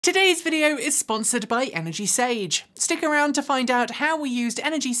Today's video is sponsored by Energy Sage. Stick around to find out how we used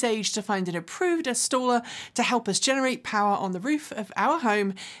Energy Sage to find an approved installer to help us generate power on the roof of our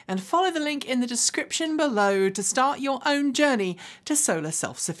home, and follow the link in the description below to start your own journey to solar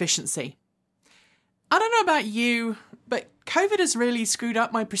self-sufficiency. I don't know about you, but COVID has really screwed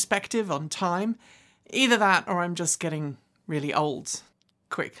up my perspective on time. Either that or I'm just getting really old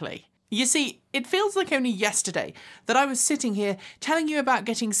quickly. You see, it feels like only yesterday that I was sitting here telling you about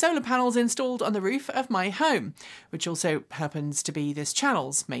getting solar panels installed on the roof of my home, which also happens to be this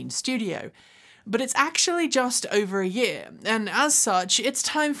channel's main studio. But it's actually just over a year, and as such, it's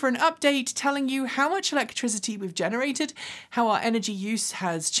time for an update telling you how much electricity we've generated, how our energy use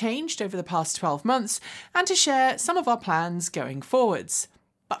has changed over the past 12 months, and to share some of our plans going forwards.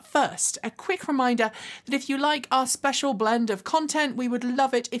 But first, a quick reminder that if you like our special blend of content, we would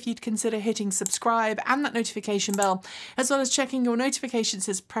love it if you'd consider hitting subscribe and that notification bell, as well as checking your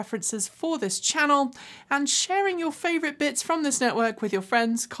notifications preferences for this channel, and sharing your favourite bits from this network with your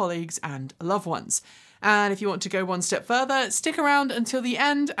friends, colleagues, and loved ones. And if you want to go one step further, stick around until the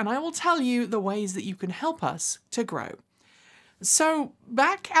end and I will tell you the ways that you can help us to grow. So,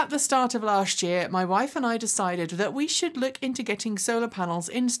 back at the start of last year, my wife and I decided that we should look into getting solar panels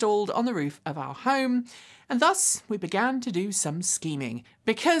installed on the roof of our home, and thus we began to do some scheming.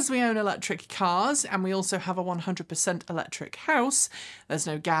 Because we own electric cars and we also have a 100% electric house, there's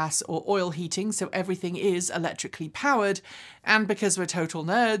no gas or oil heating, so everything is electrically powered, and because we're total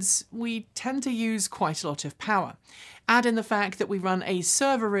nerds, we tend to use quite a lot of power. Add in the fact that we run a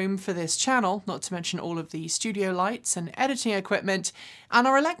server room for this channel, not to mention all of the studio lights and editing equipment, and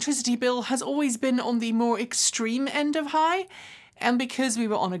our electricity bill has always been on the more extreme end of high. And because we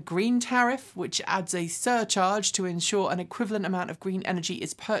were on a green tariff, which adds a surcharge to ensure an equivalent amount of green energy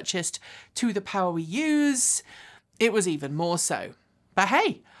is purchased to the power we use, it was even more so. But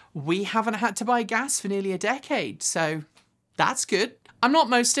hey, we haven't had to buy gas for nearly a decade, so that's good. I'm not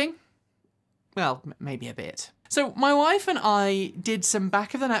mosting. Well, maybe a bit. So my wife and I did some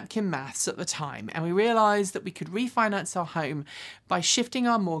back-of-the-napkin maths at the time, and we realised that we could refinance our home by shifting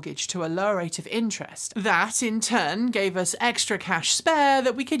our mortgage to a lower rate of interest. That, in turn, gave us extra cash spare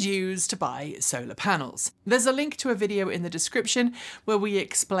that we could use to buy solar panels. There's a link to a video in the description where we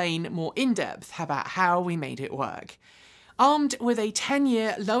explain more in-depth about how we made it work. Armed with a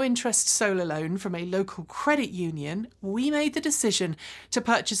 10-year low-interest solar loan from a local credit union, we made the decision to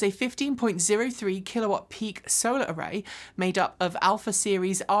purchase a 15.03 kilowatt peak solar array made up of Alpha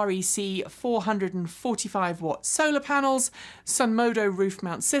Series REC 445 watt solar panels, Sunmodo roof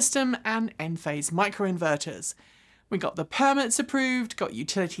mount system, and Enphase microinverters. We got the permits approved, got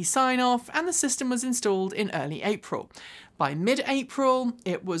utility sign-off, and the system was installed in early April. By mid-April,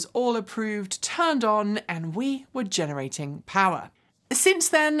 it was all approved, turned on, and we were generating power. Since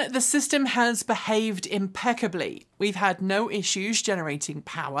then, the system has behaved impeccably. We've had no issues generating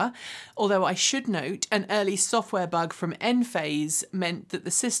power, although I should note an early software bug from Enphase meant that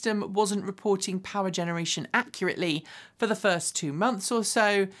the system wasn't reporting power generation accurately for the first 2 months or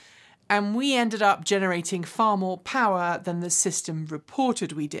so, and we ended up generating far more power than the system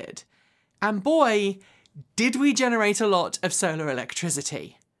reported we did. And boy, did we generate a lot of solar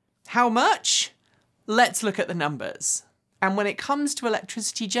electricity. How much? Let's look at the numbers. And when it comes to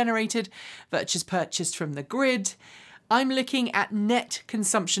electricity generated versus purchased from the grid, I'm looking at net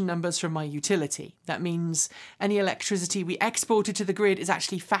consumption numbers from my utility. That means any electricity we exported to the grid is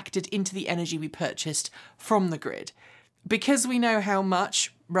actually factored into the energy we purchased from the grid. Because we know how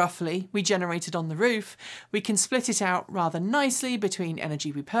much, roughly, we generated on the roof, we can split it out rather nicely between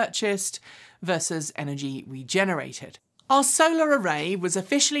energy we purchased versus energy we generated. Our solar array was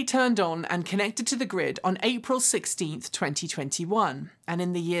officially turned on and connected to the grid on April 16th, 2021, and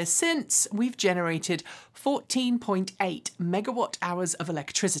in the year since, we've generated 14.8 megawatt hours of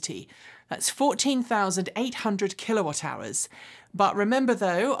electricity. That's 14,800 kilowatt hours. But remember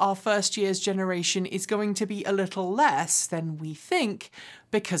though, our first year's generation is going to be a little less than we think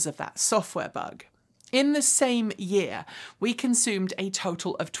because of that software bug. In the same year, we consumed a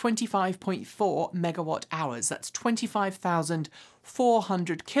total of 25.4 megawatt hours. That's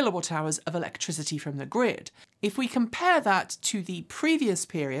 25,400 kilowatt hours of electricity from the grid. If we compare that to the previous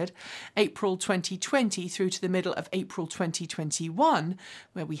period, April 2020 through to the middle of April 2021,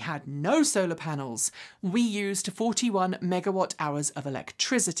 where we had no solar panels, we used 41 megawatt hours of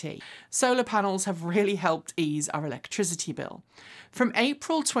electricity. Solar panels have really helped ease our electricity bill. From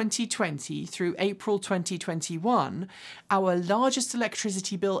April 2020 through April 2021, our largest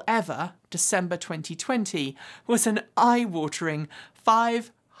electricity bill ever, December 2020, was an eye-watering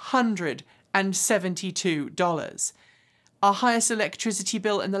 $572. Our highest electricity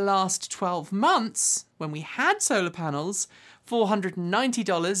bill in the last 12 months, when we had solar panels,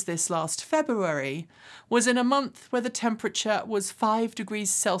 $490 this last February, was in a month where the temperature was 5 degrees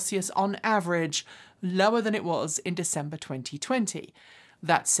Celsius on average, lower than it was in December 2020.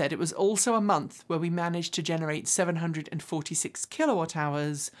 That said, it was also a month where we managed to generate 746 kilowatt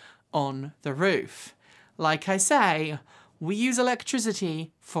hours on the roof. Like I say, we use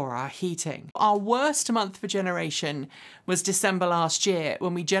electricity for our heating. Our worst month for generation was December last year,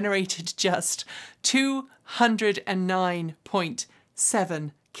 when we generated just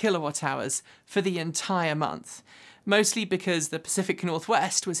 209.7 kilowatt hours for the entire month. Mostly because the Pacific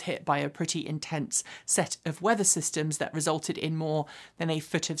Northwest was hit by a pretty intense set of weather systems that resulted in more than a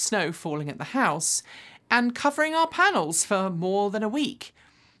foot of snow falling at the house and covering our panels for more than a week.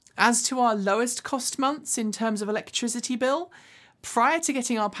 As to our lowest cost months in terms of electricity bill, prior to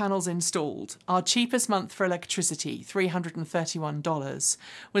getting our panels installed, our cheapest month for electricity, $331,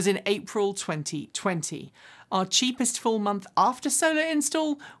 was in April 2020. Our cheapest full month after solar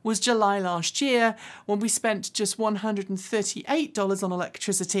install was July last year, when we spent just $138 on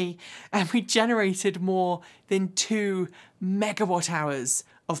electricity and we generated more than 2 megawatt hours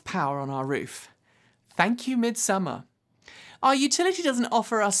of power on our roof. Thank you, Midsummer. Our utility doesn't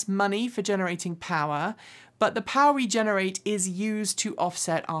offer us money for generating power, but the power we generate is used to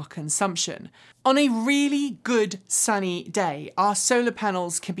offset our consumption. On a really good sunny day, our solar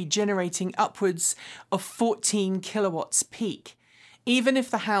panels can be generating upwards of 14 kilowatts peak. Even if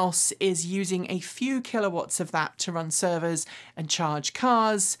the house is using a few kilowatts of that to run servers and charge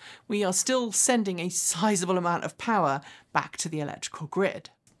cars, we are still sending a sizable amount of power back to the electrical grid.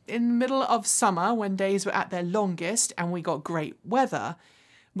 In the middle of summer, when days were at their longest and we got great weather,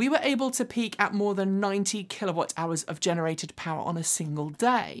 we were able to peak at more than 90 kilowatt hours of generated power on a single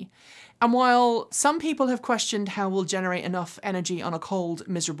day. And while some people have questioned how we'll generate enough energy on a cold,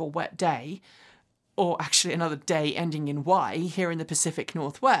 miserable, wet day, or actually another day ending in Y here in the Pacific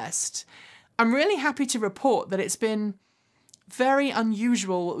Northwest, I'm really happy to report that it's been very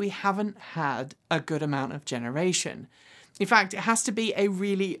unusual that we haven't had a good amount of generation. In fact, it has to be a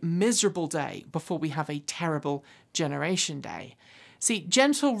really miserable day before we have a terrible generation day. See,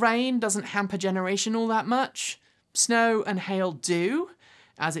 gentle rain doesn't hamper generation all that much. Snow and hail do,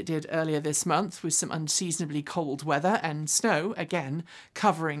 as it did earlier this month with some unseasonably cold weather and snow, again,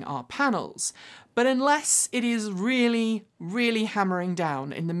 covering our panels. But unless it is really, really hammering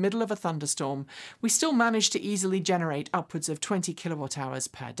down in the middle of a thunderstorm, we still manage to easily generate upwards of 20 kilowatt hours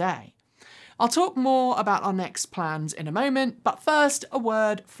per day. I'll talk more about our next plans in a moment, but first, a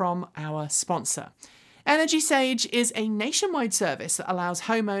word from our sponsor. Energy Sage is a nationwide service that allows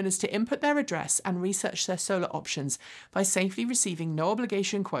homeowners to input their address and research their solar options by safely receiving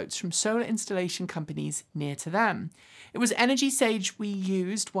no-obligation quotes from solar installation companies near to them. It was Energy Sage we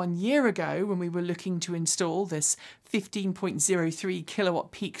used 1 year ago when we were looking to install this 15.03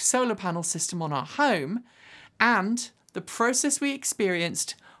 kilowatt peak solar panel system on our home, and the process we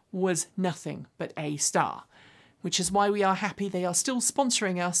experienced was nothing but A star, which is why we are happy they are still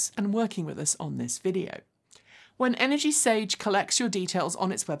sponsoring us and working with us on this video. When Energy Sage collects your details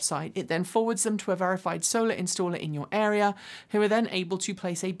on its website, it then forwards them to a verified solar installer in your area, who are then able to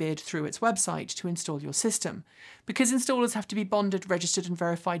place a bid through its website to install your system. Because installers have to be bonded, registered and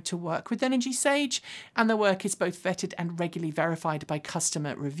verified to work with Energy Sage, and their work is both vetted and regularly verified by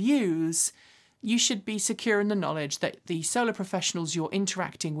customer reviews, you should be secure in the knowledge that the solar professionals you're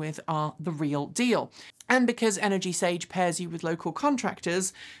interacting with are the real deal. And because Energy Sage pairs you with local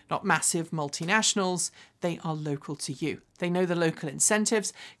contractors, not massive multinationals, they are local to you. They know the local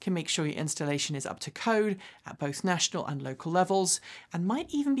incentives, can make sure your installation is up to code at both national and local levels, and might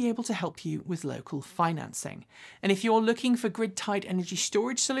even be able to help you with local financing. And if you're looking for grid-tied energy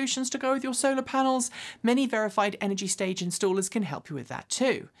storage solutions to go with your solar panels, many verified Energy Sage installers can help you with that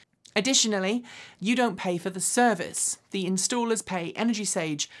too. Additionally, you don't pay for the service. The installers pay Energy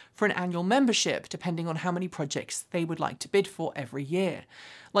Sage for an annual membership, depending on how many projects they would like to bid for every year.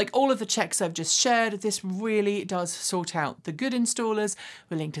 Like all of the checks I've just shared, this really does sort out the good installers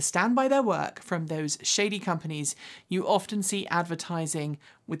willing to stand by their work from those shady companies you often see advertising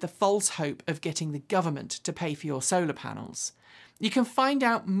with the false hope of getting the government to pay for your solar panels. You can find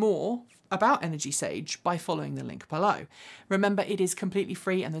out more about Energy Sage by following the link below. Remember, it is completely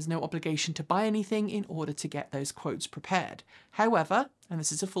free and there's no obligation to buy anything in order to get those quotes prepared. However, and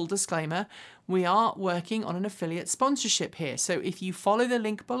this is a full disclaimer, we are working on an affiliate sponsorship here, so if you follow the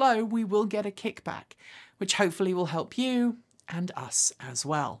link below, we will get a kickback, which hopefully will help you and us as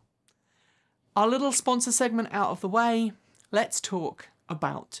well. Our little sponsor segment out of the way, let's talk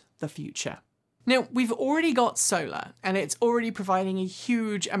about the future. Now, we've already got solar, and it's already providing a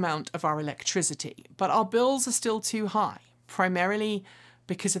huge amount of our electricity, but our bills are still too high, primarily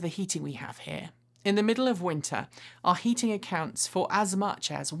because of the heating we have here. In the middle of winter, our heating accounts for as much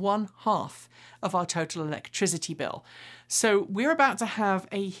as 1/2 of our total electricity bill. So we're about to have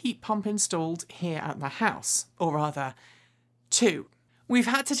a heat pump installed here at the house, or rather, 2. We've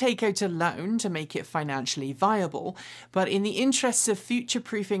had to take out a loan to make it financially viable, but in the interests of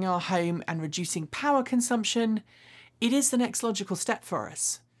future-proofing our home and reducing power consumption, it is the next logical step for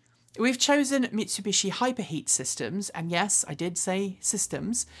us. We've chosen Mitsubishi Hyperheat systems, and yes, I did say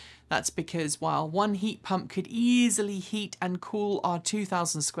systems. That's because while one heat pump could easily heat and cool our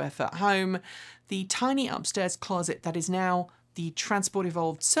 2,000 square foot home, the tiny upstairs closet that is now the Transport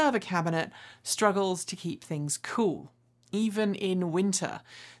Evolved server cabinet struggles to keep things cool, even in winter.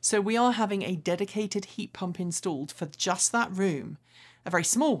 So we are having a dedicated heat pump installed for just that room, a very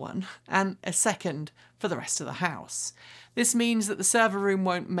small one, and a second for the rest of the house. This means that the server room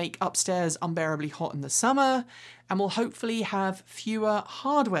won't make upstairs unbearably hot in the summer, and will hopefully have fewer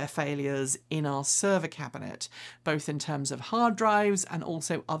hardware failures in our server cabinet, both in terms of hard drives and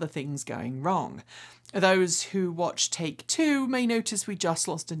also other things going wrong. Those who watch Take 2 may notice we just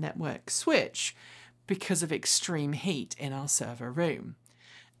lost a network switch because of extreme heat in our server room.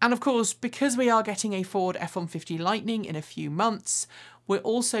 And of course, because we are getting a Ford F-150 Lightning in a few months, we're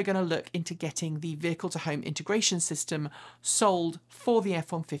also going to look into getting the vehicle-to-home integration system sold for the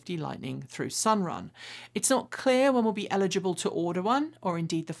F-150 Lightning through Sunrun. It's not clear when we'll be eligible to order one, or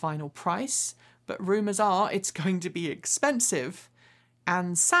indeed the final price, but rumours are it's going to be expensive,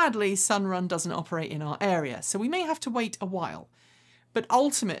 and sadly Sunrun doesn't operate in our area, so we may have to wait a while. But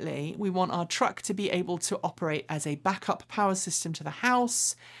ultimately, we want our truck to be able to operate as a backup power system to the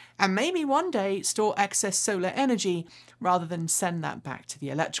house, and maybe one day store excess solar energy rather than send that back to the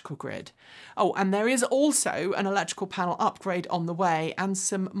electrical grid. Oh, and there is also an electrical panel upgrade on the way and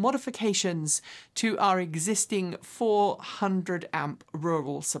some modifications to our existing 400 amp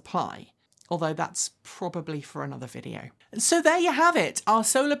rural supply. Although that's probably for another video. So there you have it, our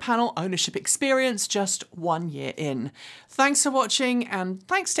solar panel ownership experience just 1 year in. Thanks for watching, and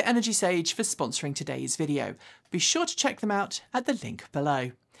thanks to Energy Sage for sponsoring today's video. Be sure to check them out at the link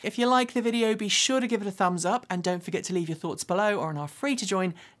below. If you like the video, be sure to give it a thumbs up, and don't forget to leave your thoughts below or in our free to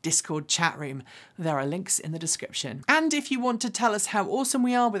join Discord chat room. There are links in the description. And if you want to tell us how awesome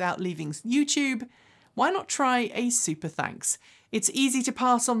we are without leaving YouTube, why not try a super thanks? It's easy to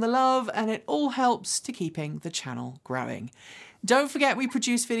pass on the love, and it all helps to keeping the channel growing. Don't forget we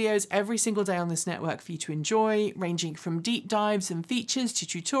produce videos every single day on this network for you to enjoy, ranging from deep dives and features to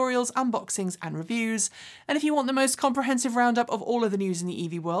tutorials, unboxings and reviews. And if you want the most comprehensive roundup of all of the news in the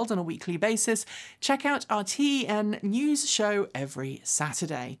EV world on a weekly basis, check out our TEN news show every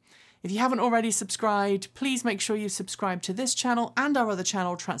Saturday. If you haven't already subscribed, please make sure you subscribe to this channel and our other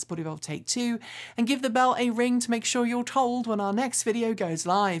channel, Transport Evolved Take 2, and give the bell a ring to make sure you're told when our next video goes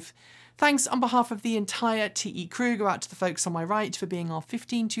live. Thanks on behalf of the entire TE crew go out to the folks on my right for being our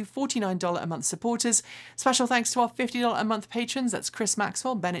 $15 to $49 a month supporters. Special thanks to our $50 a month patrons, that's Chris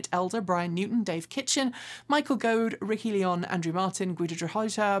Maxwell, Bennett Elder, Brian Newton, Dave Kitchen, Michael Goad, Ricky Leon, Andrew Martin, Guido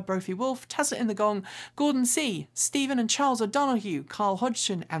Drahota, Brophy Wolf, Tesla in the Gong, Gordon C, Stephen and Charles O'Donoghue, Carl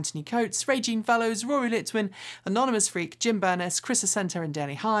Hodgson, Anthony Coates, Regine Fellows, Rory Litwin, Anonymous Freak, Jim Burness, Chris Ascenter and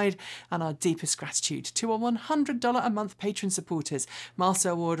Danny Hyde, and our deepest gratitude to our $100 a month patron supporters,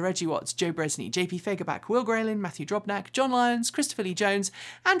 Marcel Ward, Reggie Watts, Joe Bresney, JP Fagerback, Will Graylin, Matthew Drobnak, John Lyons, Christopher Lee Jones,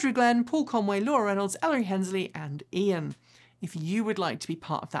 Andrew Glenn, Paul Conway, Laura Reynolds, Ellery Hensley, and Ian. If you would like to be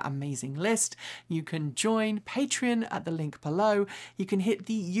part of that amazing list, you can join Patreon at the link below. You can hit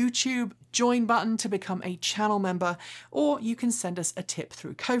the YouTube join button to become a channel member, or you can send us a tip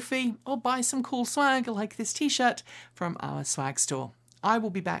through Ko-fi or buy some cool swag like this t-shirt from our swag store. I will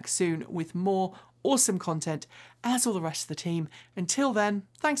be back soon with more awesome content, as will the rest of the team. Until then,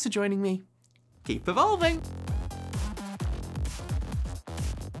 thanks for joining me. Keep evolving!